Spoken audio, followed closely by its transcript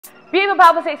Beautiful,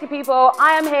 powerful, sexy people,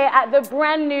 I am here at the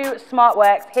brand new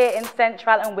SmartWorks here in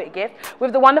Centrale and Whitgift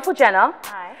with the wonderful Jenna.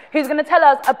 Hi. Who's going to tell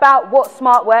us about what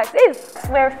SmartWorks is.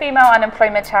 We're a female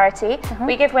unemployment charity.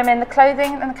 We give women the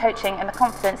clothing and the coaching and the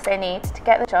confidence they need to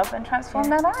get the job and transform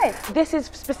their lives. This is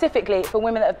specifically for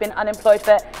women that have been unemployed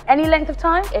for any length of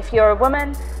time. If you're a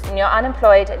woman and you're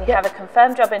unemployed and you have a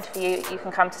confirmed job interview, you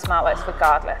can come to SmartWorks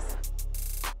regardless.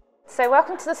 So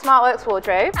welcome to the SmartWorks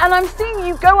wardrobe. And I'm seeing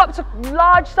you go up to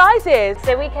large sizes.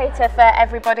 So we cater for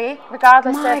everybody,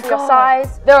 regardless of your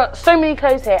size. There are so many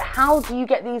clothes here. How do you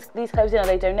get these clothes in? Are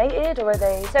they donated or are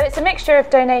they? So it's a mixture of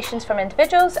donations from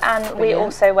individuals, and we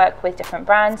also work with different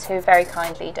brands who very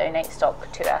kindly donate stock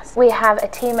to us. We have a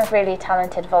team of really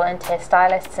talented volunteer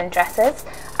stylists and dressers,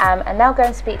 and they'll go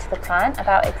and speak to the client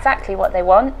about exactly what they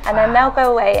want, and then they'll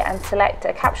go away and select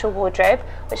a capsule wardrobe,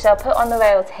 which they'll put on the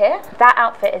rails here. That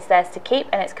outfit is theirs to keep,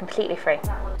 and it's completely free.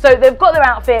 So they've got their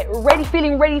outfit ready,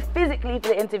 feeling ready physically for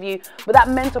the interview, but that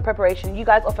mental preparation, you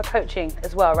guys offer coaching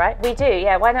as well, right? We do,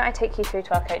 yeah. Why don't I take you through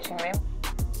to our coaching room?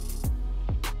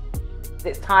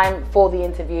 It's time for the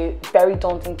interview. Very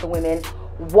daunting for women.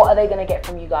 What are they going to get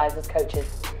from you guys as coaches?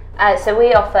 So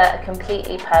we offer a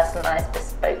completely personalised,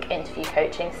 bespoke interview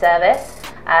coaching service.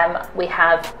 We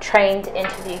have trained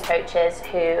interview coaches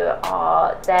who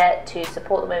are there to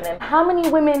support the women. How many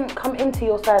women come into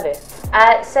your service?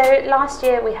 So last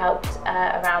year we helped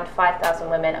around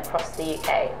 5,000 women across the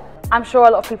UK. I'm sure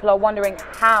a lot of people are wondering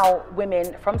how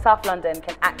women from South London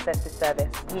can access this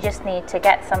service. You just need to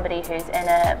get somebody who's in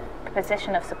a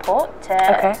position of support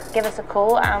to give us a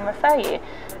call and refer you.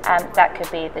 That could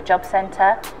be the job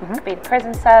centre, could be the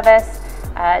prison service,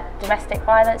 domestic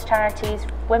violence charities,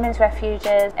 women's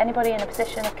refuges. Anybody in a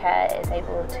position of care is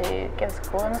able to give us a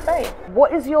call and refer you.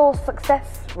 What is your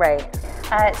success rate?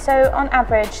 So on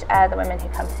average, the women who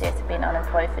come to see us have been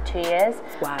unemployed for 2 years,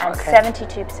 and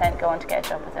 72% go on to get a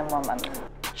job within 1 month.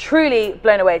 Truly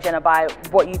blown away, Jenna, by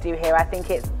what you do here. I think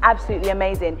it's absolutely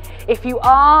amazing. If you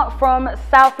are from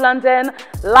South London,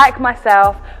 like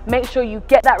myself, make sure you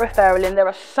get that referral in. There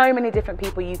are so many different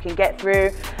people you can get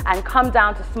through, and come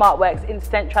down to SmartWorks in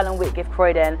Centrale and Whitgift,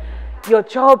 Croydon. Your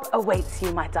job awaits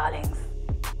you, my darlings.